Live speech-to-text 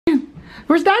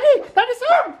Where's Daddy? Daddy's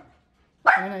home!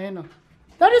 Ayan, ayan o.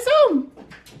 Daddy's home!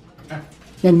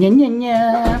 Yan, yan, yan,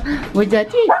 yan. Where's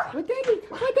Daddy? Where's Daddy?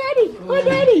 Where's Daddy? Where's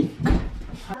Daddy?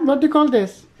 What do you call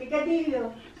this? Picadillo.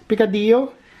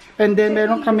 Picadillo. And then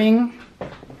meron kaming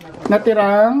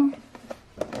natirang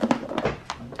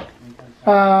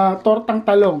tortang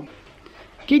talong.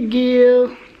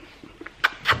 Kigil.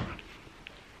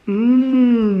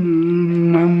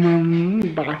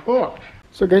 Bako.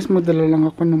 So guys, magdala lang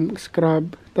ako ng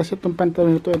scrub. Tapos itong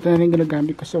pantalon ito na rin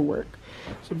ginagamit ko sa work.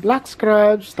 So black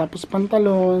scrubs, tapos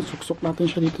pantalon. Suksok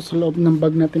natin siya dito sa loob ng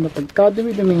bag natin na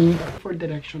pagkadumi-dumi. For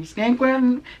directions. Ngayon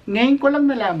ko lang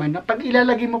nalaman na pag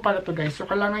ilalagay mo pala to guys, so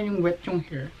kailangan yung wet yung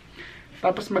hair.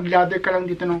 Tapos mag-lather ka lang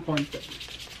dito ng konti.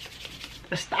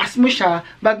 Tapos taas mo siya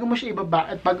bago mo siya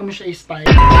ibaba at bago mo siya i-style.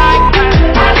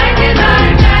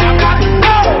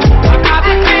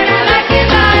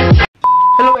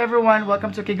 Hello everyone! Welcome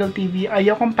to Kiggle TV.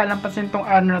 Ayaw kong palampasin tong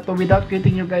ano na to without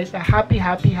greeting you guys a happy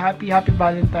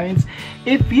Valentines.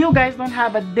 If you guys don't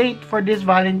have a date for this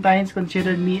Valentines,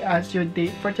 consider me as your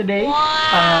date for today.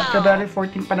 February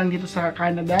 14 pa lang dito sa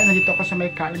Canada. Nandito ako sa may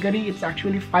Calgary. It's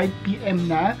actually 5 PM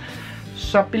na.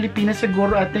 Sa Pilipinas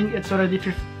siguro, I think it's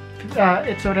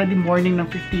already morning ng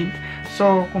 15th.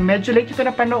 So, kung medyo late ito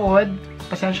na panood,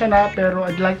 pasensya na, pero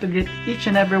I'd like to greet each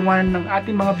and every one ng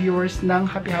ating mga viewers ng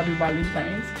Happy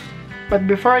Valentines. But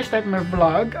before I start my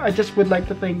vlog, I just would like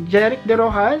to thank Jeric De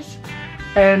Rojas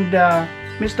and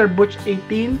Mr. Butch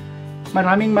 18.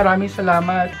 Maraming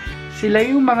salamat. Sila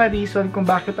yung mga reason kung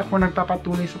bakit ako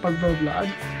nagpapatuloy sa pag-vlog.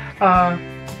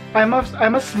 I'm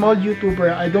a small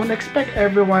YouTuber. I don't expect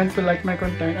everyone to like my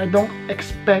content. I don't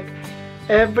expect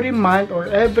every month or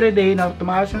every day na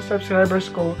tumaas yung subscribers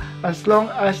ko, as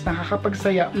long as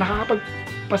nakakapagpasaya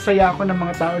ako ng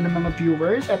mga tao, ng mga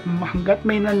viewers, at hanggat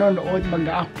may nanonood,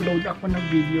 mag-upload ako ng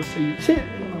video sa YouTube.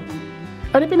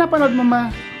 Ano pinapanood mo,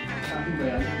 ma?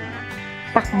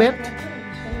 Pakbet?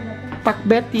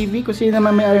 Pakbet TV? Kung sino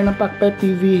naman may-ari ng Pakbet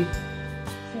TV?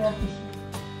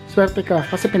 Swerte ka,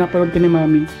 kasi pinapanood ka ni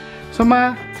Mami. So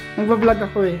ma, nagbablog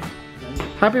ako eh.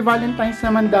 Happy Valentines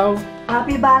naman daw.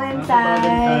 Happy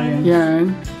Valentines!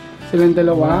 Yan. Silang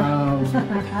dalawa. Wow.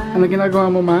 Ano ginagawa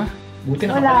mo, ma? Buti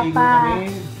na Wala kapaligo pa. kami.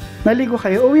 Naligo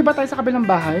kayo? Uwi ba tayo sa kabilang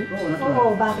bahay?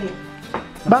 Oo, bakit?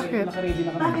 Bakit? Nakaready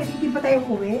na kami. Bakit? Hindi ba tayo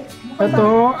uwi?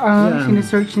 Ito ang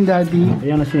sinesearch ni Daddy.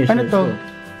 Ayan na sinesearch. Ano to?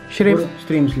 Shrimp.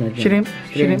 Streams na dyan.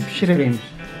 Shrimp.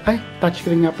 Ay,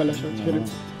 touchscreen nga pala siya. Shrimp.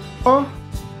 Oh,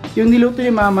 yung niluto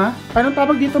ni Mama. Anong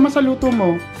tawag dito ma sa luto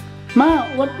mo? Ma,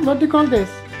 what do you call this?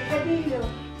 Picadillo.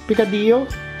 Picadillo.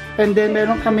 And then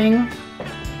meron kaming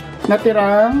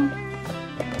natirang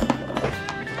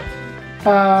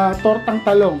tortang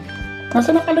talong.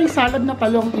 Nasaan na pala yung salad na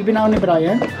talong ibinaw ni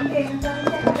Brian?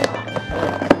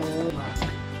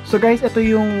 So guys, ito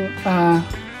yung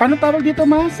ano tawag dito,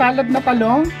 ma? Salad na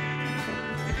talong?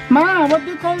 Ma, what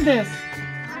do you call this?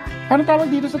 Ano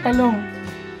tawag dito sa talong?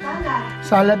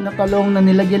 Salad na talong na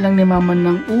nilagyan lang ni Mama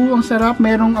ng ang sarap,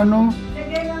 merong ano,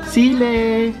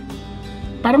 sile.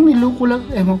 Parang niluto lang,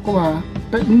 ewan ko ha.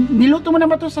 Niluto mo na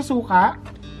ba ito sa suka?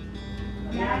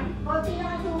 Yan. Konti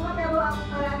na suka, pero ako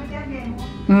marami dyan eh.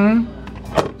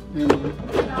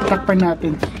 Takpan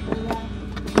natin.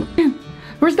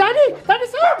 Where's Daddy?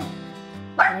 Daddy's home!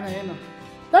 Ayan o.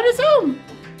 Daddy's home!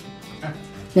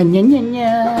 Yan.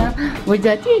 Where's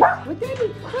Daddy? Where's Daddy?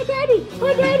 Where's Daddy?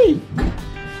 Where's Daddy?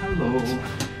 Hello.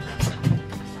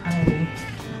 Hi.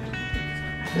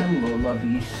 Hello,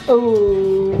 lovies.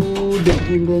 Oh, da.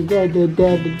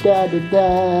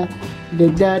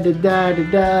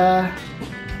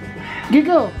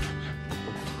 Gigo.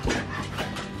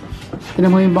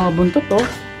 Tignan mo yung mga buntot, oh.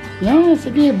 Yan,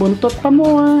 sige, buntot pa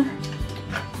mo,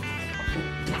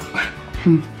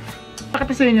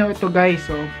 Pakita sa inyo ito, guys,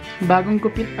 oh. Bagong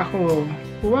gupit ako.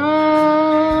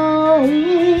 Wow!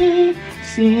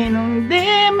 Sinong di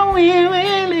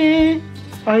mawiwili?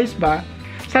 Ayos ba?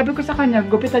 Sabi ko sa kanya,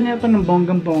 gupitan niya ito ng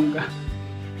bonggang-bongga.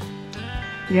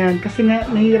 Yan, kasi nga,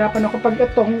 nahihirapan ako pag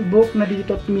itong buhok na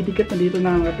dito, tumidikit na dito,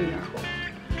 nangangati na ako.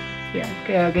 Yan,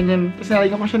 kaya ganyan. Tapos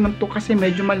nalagyan ko siya ng to kasi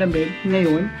medyo malamig.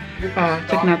 Ngayon,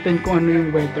 check natin kung ano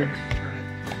yung weather.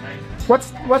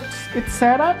 It's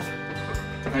sarap?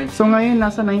 So ngayon,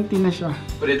 nasa 19 na siya.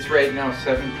 But it's right now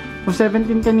 17. Kung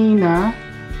 17 kanina,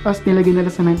 tapos nilagay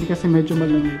nila sa 90 kasi medyo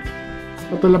malamig.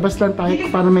 Ito, labas lang tayo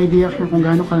para may idea kung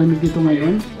gaano kalamig dito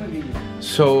ngayon.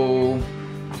 So,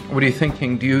 what are you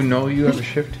thinking? Do you know you have a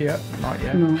shift yet? Not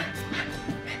yet. No.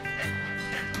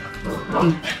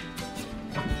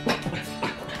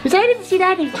 Excited to see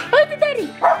Daddy! Where's the Daddy?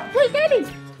 Where's Daddy?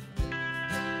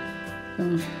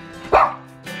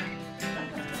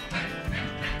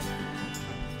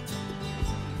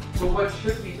 So what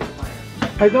should be the plan?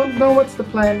 I don't know what's the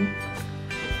plan.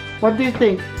 What do you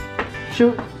think?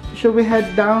 Should we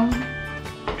head down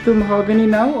to Mahogany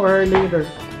now or later?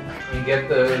 And get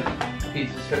the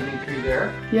pizza 73 there?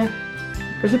 Yeah,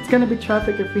 because it's gonna be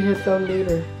traffic if we head down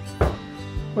later.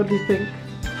 What do you think?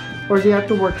 Or do you have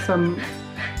to work some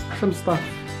stuff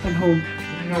at home?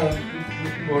 No, we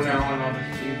can go now and I'll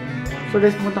just leave in the morning. So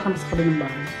guys, pumunta kami sa kabilang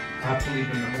bahay. I have to leave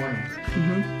in the morning.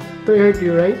 To Airdrie,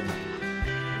 right?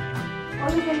 Or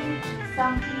you can eat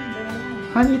something there.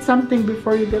 I'll eat something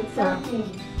before you get Something.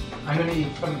 I'm gonna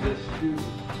eat some of this too.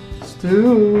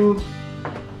 stew.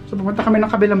 So pumunta kami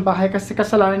ng kabilang bahay kasi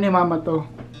kasalanan ni mama to.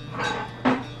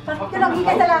 Bakit ka lagi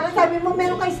kasalanan? Sabi mo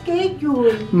meron kang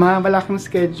schedule. Ma, wala kang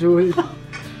schedule.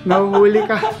 Nahuhuli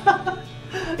ka.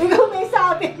 Ikaw may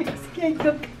sabi, may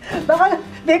schedule ka. Baka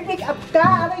may pick up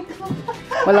ka. Aray ko.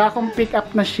 Wala akong pick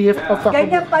up na shift of ako.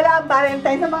 Ganyan pala ang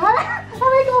Valentine sa mga...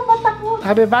 Aray ko, matakot.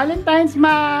 Happy Valentine's,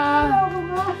 ma!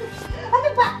 Ano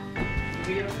ba?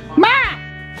 Ma!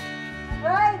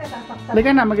 Ay, nasasaktan.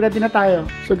 Halika na, mag-ready na tayo.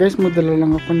 So guys, magdala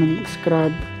lang ako ng scrub.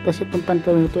 Tapos itong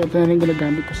pantalon ito na rin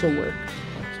ginagamit ko sa work.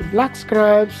 So black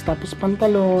scrubs, tapos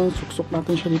pantalon. Suksok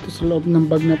natin siya dito sa loob ng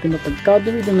bag natin na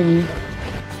pagkadumi-dumi.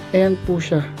 Ayan po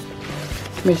siya.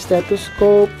 May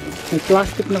stethoscope. May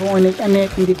plastic na kung anik-anik.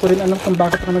 Hindi ko rin alam kung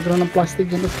bakit ako nagkaroon ng plastic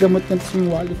dyan. Tapos gamot yan sa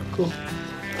yung wallet ko.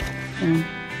 Ayan.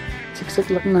 Siksik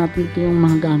lang natin ito yung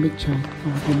mga gamit siya. O,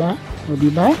 diba? O,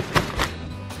 diba?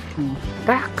 O,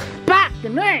 pack! Pack!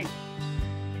 Ganun!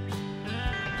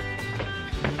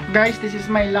 Guys, this is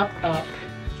my laptop.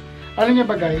 Alam niyo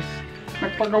ba guys?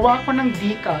 Nagpagawa ako ng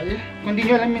decal. Kung hindi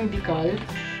niyo alam yung decal,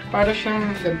 para siyang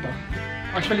ganito.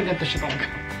 Actually, ganito siya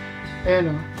talaga.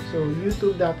 Ayan o. So,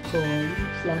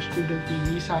 youtube.com/KigelTV.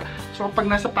 So, pag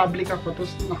nasa public ako, tapos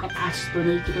nakataas to,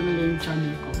 nakikita nila yung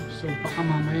channel ko. So, baka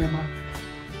mamaya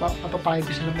papapayag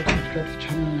ko sila mag-subscribe sa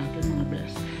channel natin, mga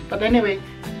best. But anyway,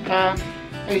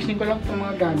 ayusin ko lang itong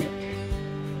mga gamit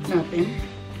natin.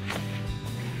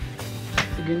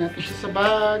 Lagyan natin siya sa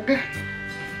bag.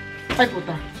 Ay,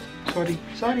 puta. Sorry.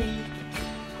 Sorry.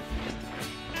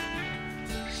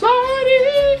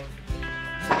 Sorry.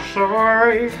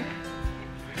 Sorry.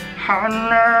 I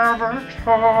never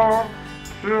told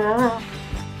you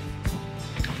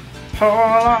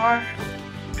all I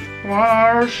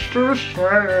was to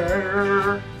say.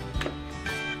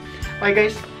 Okay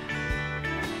guys,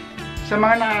 sa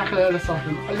mga nakakilala sa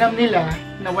akin, alam nila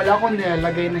na wala akong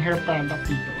nilalagay na hair product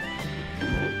dito.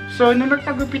 So, nung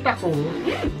nagtagupit ako,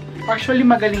 actually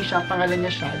magaling siya, pangalan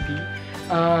niya Shadi.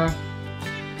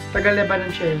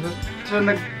 Taga-Lebanon siya. So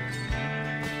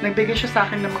nagbigay siya sa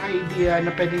akin ng mga idea na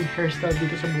pwedeng hairstyle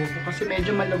dito sa buhok ko kasi medyo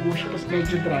malago siya, tapos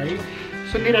medyo dry.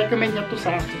 So, nirecommend niya to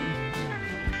sa akin.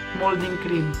 Molding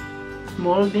cream.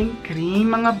 Molding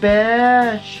cream, mga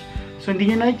besh! So,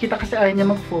 hindi niyo nakikita kasi ayaw niya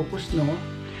mag-focus, no?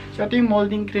 So, ito yung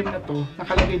molding cream na to.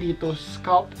 Nakalagay dito,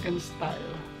 Sculpt and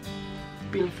Style.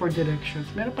 Peel for Directions.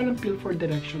 Meron palang Peel for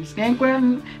Directions.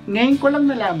 Ngayon ko lang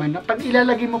nalaman na pag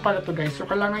ilalagay mo pala to guys, so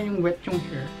kailangan yung wet yung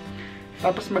hair.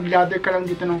 Tapos mag-lather ka lang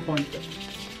dito ng konti.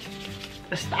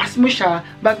 Tapos taas mo siya,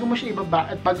 bago mo siya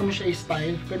ibaba at bago mo siya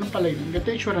i-style. Ganun pala yun.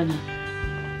 Ganito yung itsura niya.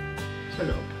 Sa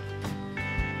loob.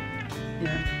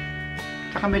 Yan.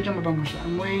 Saka medyo mabango siya.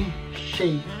 Amoy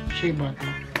shea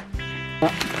butter.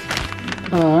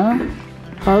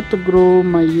 How to grow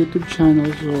my YouTube channel.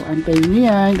 So, antayin niyo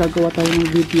yan. Gagawa tayo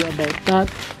ng video about that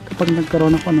kapag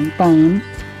nagkaroon ako ng time.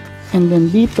 And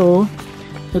then dito,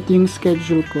 ito yung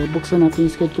schedule ko. Buksan natin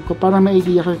yung schedule ko para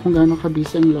ma-idea kayo kung gaano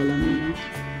ka-busy ang lola niyo.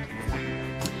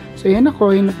 So, yan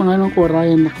ako. Yung pangalan ko,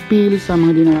 Ryan Nakpil, sa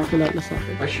mga di nakakilala sa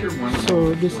akin.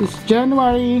 So, this is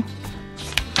January,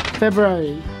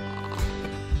 February.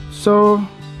 So,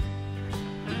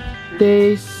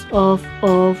 days of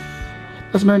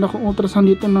tapos meron akong ultrasound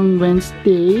dito ng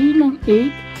Wednesday ng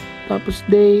 8. Tapos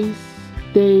days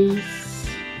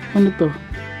ano to?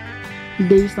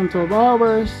 Days ng 12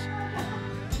 hours.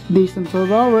 Days ng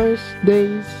 12 hours.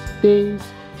 Days.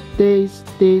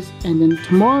 And then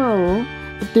tomorrow,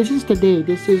 this is the day.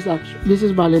 This is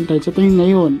Valentine's. Ito yung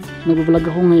ngayon.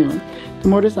 Nag-vlog ako ngayon.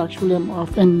 Tomorrow is actually I'm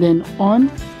off. And then on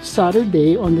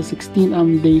Saturday, on the 16th,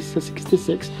 days sa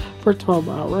 66 for 12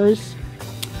 hours.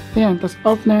 Ayan, tas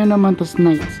off na yun naman, tas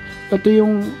nights. Ito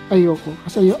yung ayoko.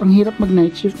 Kasi ang hirap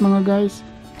mag-night shift mga guys.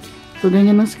 So,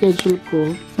 ganyan ang schedule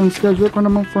ko. Ang schedule ko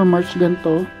naman for March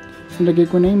ganito. Nilagay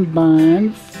ko na yung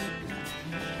band.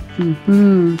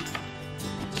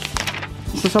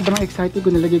 So, sobrang excited ko.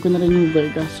 Nilagay ko na rin yung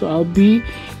Vegas. So, I'll be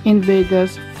in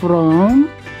Vegas from,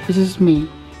 this is May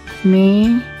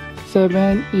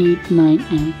 7, 8, 9,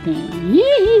 and 10.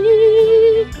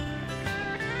 Yee!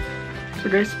 So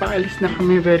guys, paalis na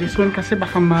kami very soon kasi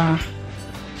baka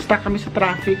ma-stuck kami sa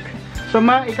traffic. So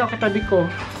ma, ikaw katabi ko.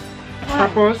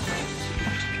 Tapos,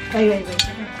 Ay.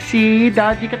 si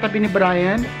Daddy katabi ni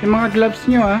Brian. Yung mga gloves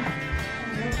nyo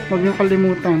huwag nyo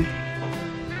kalimutan.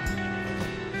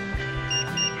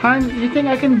 Han, you think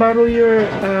I can borrow your,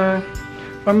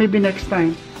 or maybe next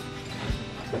time,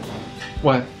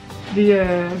 What? the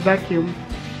vacuum?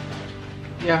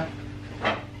 Yeah.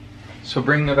 So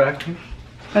bring the vacuum.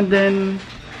 And then,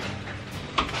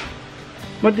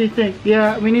 what do you think?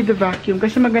 Yeah, we need the vacuum.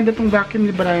 Kasi maganda tong vacuum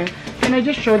ni Brian. Can I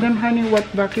just show them, honey, what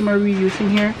vacuum are we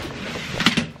using here?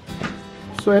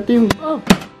 So, ito yung,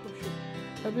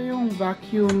 ito yung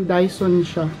vacuum Dyson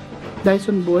siya.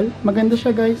 Dyson ball. Maganda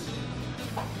siya, guys.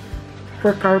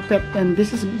 For carpet. And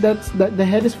this is, the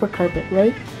head is for carpet,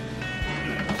 right?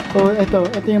 So, ito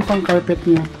yung pang carpet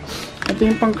niya. Ito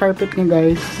yung pang carpet niya,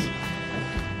 guys.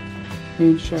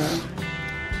 Ayan siya.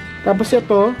 Tapos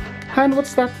ito, Han,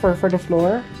 what's that for? For the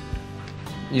floor?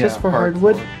 Yeah, Just for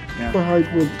hardwood? Yeah. For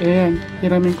hardwood. Ayan,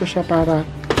 hiramin ko siya para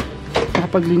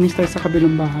makapaglinis tayo sa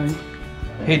kabilang bahay.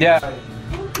 Hey, Dad.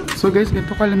 So guys,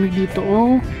 ganito kalamig dito.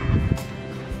 Oh.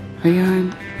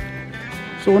 Ayan.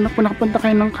 So, una po nakapunta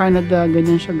kayo ng Canada,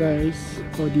 ganyan siya guys.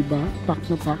 O, diba? Pack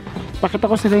na pack. Pakita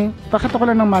ko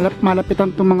lang ng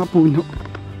malapitan itong mga puno.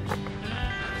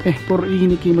 Puro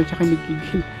ihinikimag tsaka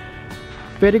nagigil.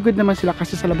 Very good naman sila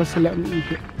kasi sa labas sila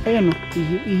umiihi. Ayan o,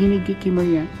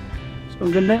 ihinikimag yan. So,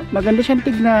 maganda siyang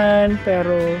tignan,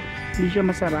 pero hindi siya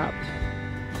masarap.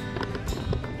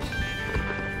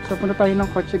 So, punta tayo ng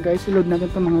kotse guys. I-load natin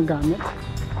itong mga gamit.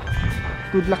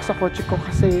 Good luck sa kotse ko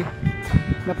kasi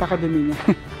napakadumi niya.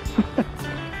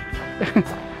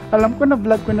 Alam ko na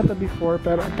vlog ko na to before,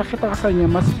 pero pakita ko sa inyo,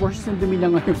 mas worse yung dumi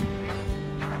niya ngayon.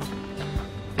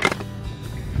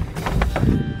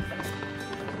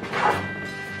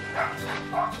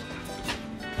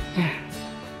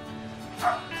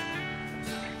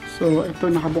 So, ito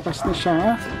nakabukas na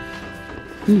siya.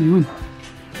 Ano yun?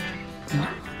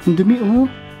 Ang dumi oh.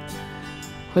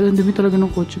 Wala, ang dumi talaga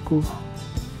ng kotse ko.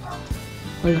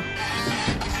 Wala.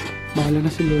 Bahala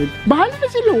na si Lord. Bahala na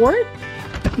si Lord!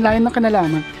 Layo ng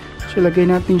kanalaman. So, lagay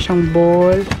natin siyang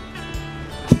ball.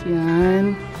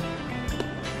 Yan.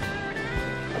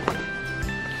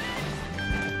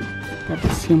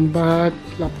 Tapos yung bag.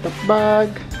 Laptop bag.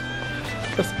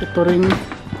 Tapos ito rin.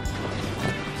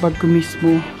 Bag ko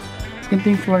mismo. Ganito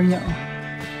yung floor niya. Oh.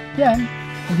 Yan.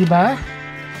 Diba?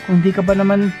 Kung di ka ba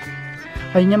naman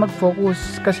ayaw niya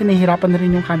mag-focus. Kasi nahihirapan na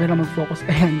rin yung camera mag-focus.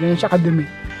 Ayan. Ganyan siya kadumi.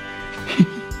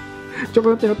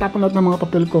 Tsaka lang tinatapon lahat ng mga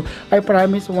papel ko. I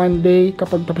promise one day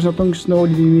kapag tapos na tong snow,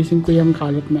 lilinisin ko yung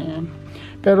kalat na yan.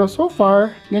 Pero so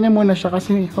far, ganyan muna siya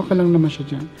kasi okay lang naman siya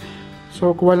dyan.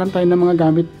 So kuha lang tayo ng mga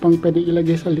gamit pang pwede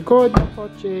ilagay sa likod ng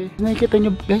kotse. Nakikita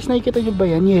nyo, guys, nakikita nyo ba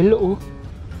yan? Yellow oh.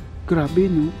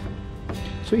 Grabe no.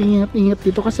 So ingat-ingat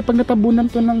dito kasi pag natabunan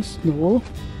to ng snow,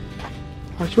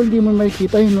 actually di mo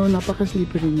makikita yun no,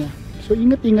 napaka-slippery niya. So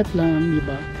ingat-ingat lang,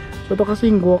 diba? So ito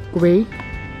kasi yung walkway.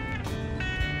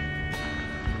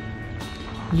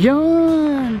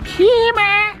 Yan!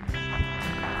 Kima!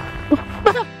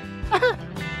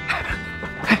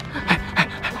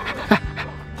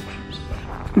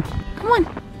 Come on!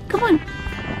 Come on!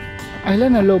 Ayla,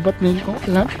 nalobat na yun.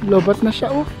 Lobat na siya,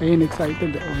 oh. Ayun,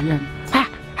 excited. Oh, yan. Ha!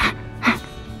 Ha! Ha!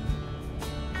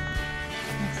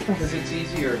 Because it's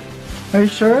easier. Are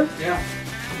you sure? Yeah.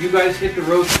 You guys hit the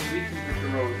road so we can hit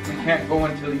the road. We can't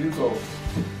go until you go.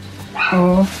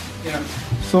 Oh. Yeah.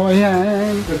 So,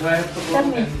 ayan. Because I have to go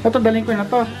and... Ito, daling ko na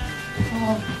to.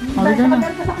 Oo. Okay ka na.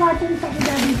 Magdal ka sa kwarto ni Paki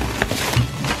Daddy.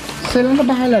 Sila na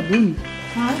bahala dun.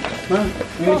 Ha? Ma,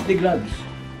 where's the gloves?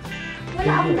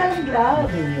 Wala akong dalang glove.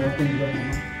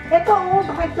 Ito, oh,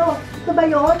 baka ito. Ito ba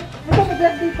yun? Ito, may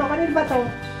glove dito. Kanil ba to?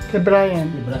 Kay Brian.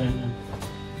 Brian.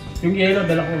 Yung yellow,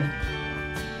 dala ko.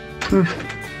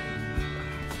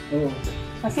 Oh.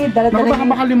 Kasi Naku, dala-dala baka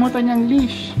niya. makalimutan niyang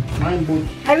leash. Mine boots.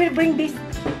 I will bring this.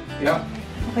 Yeah.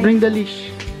 Okay. Bring the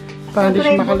leash. Para hindi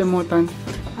siya makalimutan.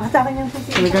 Sa akin yung susi.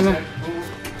 Halika na.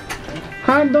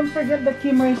 Han, don't forget the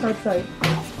key is outside.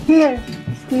 Here.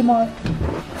 Steamer.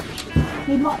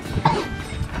 Steamer.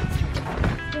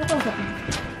 Ano pa sa akin?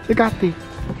 Si Kati.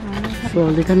 So,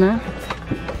 halika na.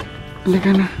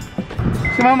 Halika na.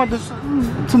 Si Mama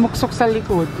sumuksok sa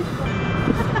likod.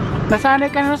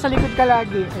 Nasanay ka na sa likod ka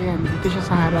lagi. Ayan, dito siya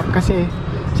sa harap. Kasi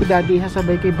si Daddy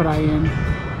sasabay kay Brian.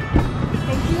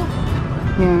 Thank you.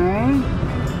 Yan.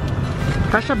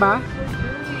 Kasya ba?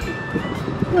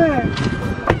 Where?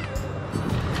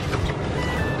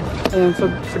 Ayan, so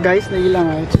guys,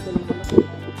 nailang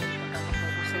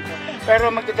Pero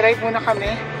magdadrive muna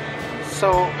kami.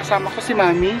 So, kasama ko si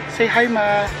Mami. Say hi,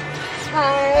 Ma.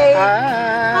 Hi!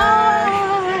 Hi!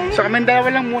 So, kami dalawa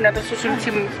lang muna. Tapos susunod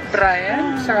si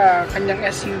Brian sa kanyang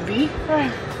SUV.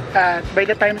 At by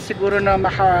the time siguro na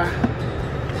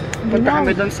punta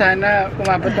kami doon, sana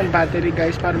umabot ng battery,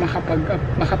 guys, para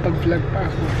makapag-vlog pa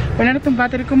ako. Wala na tong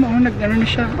battery ko, ano na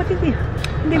siya. Ba't hindi?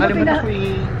 Hindi ba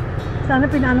sana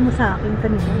pinaano mo sa akin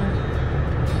kanina.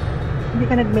 Hindi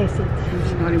ka nag-message.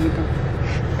 Hindi nakalimutan.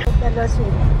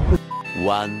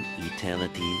 One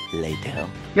eternity later.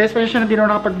 Guys, pasensya na din ako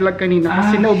nakapag-vlog kanina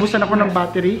kasi naubusan ako ng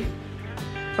battery.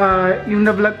 Yung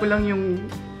na-vlog ko lang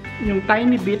yung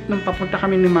tiny bit nung papunta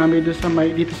kami ni Mami dito sa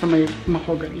may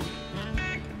Mahogany.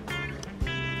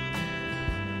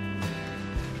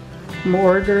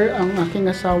 Mo-order ang aking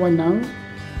asawa ng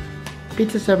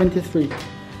pizza 73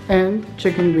 and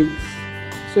chicken wings.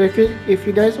 So if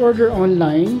you guys order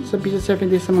online sa pizza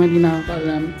 70 sa mga di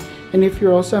nakakaalam, and if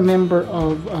you're also a member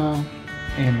of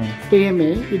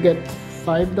AMA, you get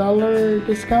 $5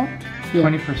 discount. Yeah.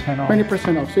 20% off.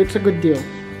 20% off. So it's a good deal.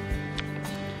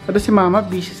 Ito si Mama,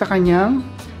 busy sa kanyang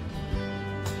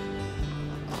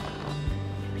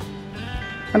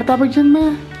ano tawag dyan,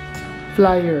 Ma?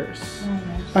 Flyers.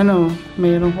 Ano,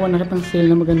 mayroon ko nakitang sale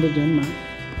na maganda dyan, Ma.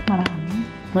 Marami.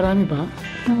 Marami ba?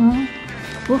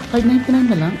 Oh,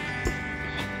 $5.99 na lang.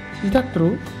 Is that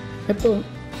true? Ito,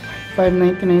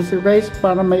 $5.99. So guys,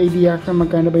 para may idea ka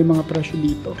magkano ba yung mga presyo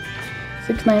dito.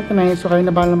 $6.99. So kayo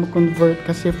na bahala mag-convert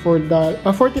kasi $40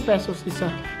 pesos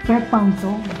isa. Per pound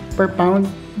to. Per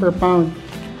pound.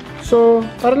 So,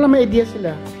 para lang may idea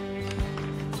sila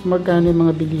magkano yung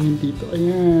mga bilihin dito.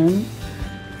 Ayan.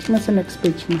 Nasa next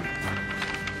page mo.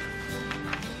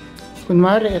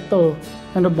 Kunwari, ito.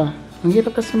 Ano ba? Ang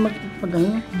hirap kasi ano.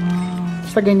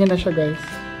 Basta ganyan na siya, guys.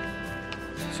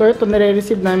 So, ito,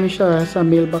 nare-receive namin siya sa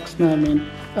mailbox namin.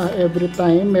 Every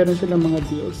time, meron silang mga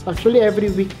deals. Actually,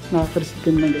 every week, nakaka-receive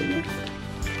kami ng ganyan.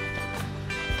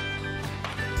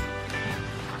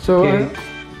 So, Okay.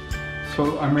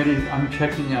 So I'm ready. I'm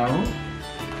checking out.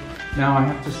 Now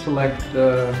I have to select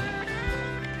the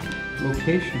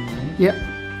location, right? yeah.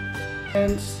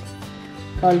 And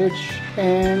College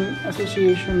and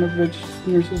Association of Registered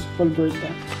Nurses of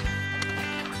Alberta.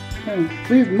 Okay.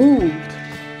 We've moved.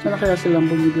 Sana kaya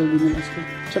silang bumibili din nila.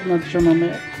 Check natin siya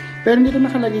mamaya. Pero dito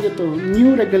nakalagay ito,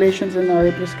 new regulations and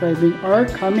RA prescribing are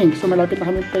coming. So malapit na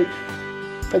kami,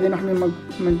 pwede na kami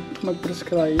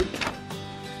mag-prescribe.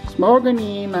 So,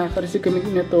 Mahogany, nakaka-receive kami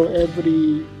nito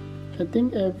every, I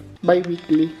think,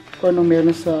 bi-weekly. Kung anong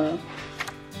meron sa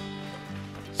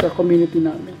community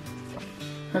namin.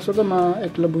 So ito,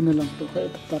 ma-eklabo na lang to.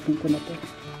 Kaya tapin ko na to.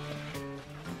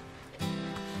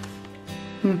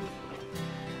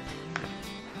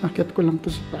 Akit ko lang to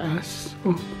sa taas.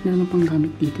 Oh, meron pang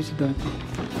gamit dito sa dati.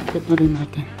 Akit na rin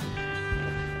natin.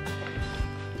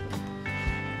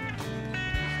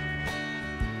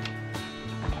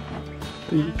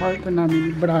 Ito yung partner namin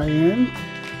ni Brian.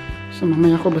 So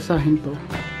mamaya ko basahin to.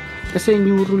 Kasi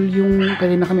new rule yung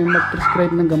kanina kami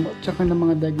mag-prescribe ng gamot tsaka ng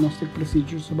mga diagnostic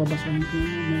procedures. So babasahin ko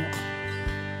yung mamaya.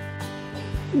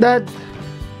 Dad!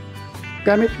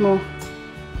 Gamit mo.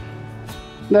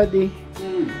 Daddy.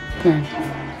 Yan.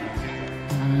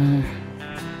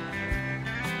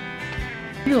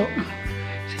 Yo,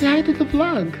 say hi to the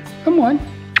vlog. Come on.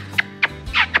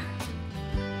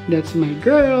 That's my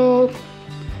girl.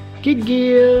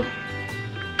 Gigil.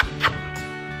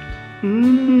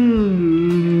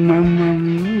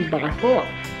 Bako.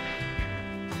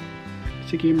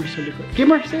 Si Kimmer sa likod.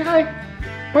 Kimmer, say hi.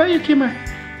 Where are you, Kimmer?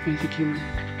 Ayan si Kimmer.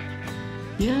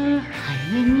 Yeah.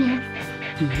 Ayan.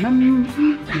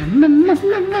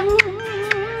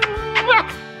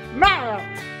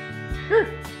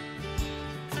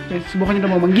 Subukan nyo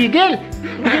naman manggigil!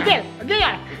 Manggigil!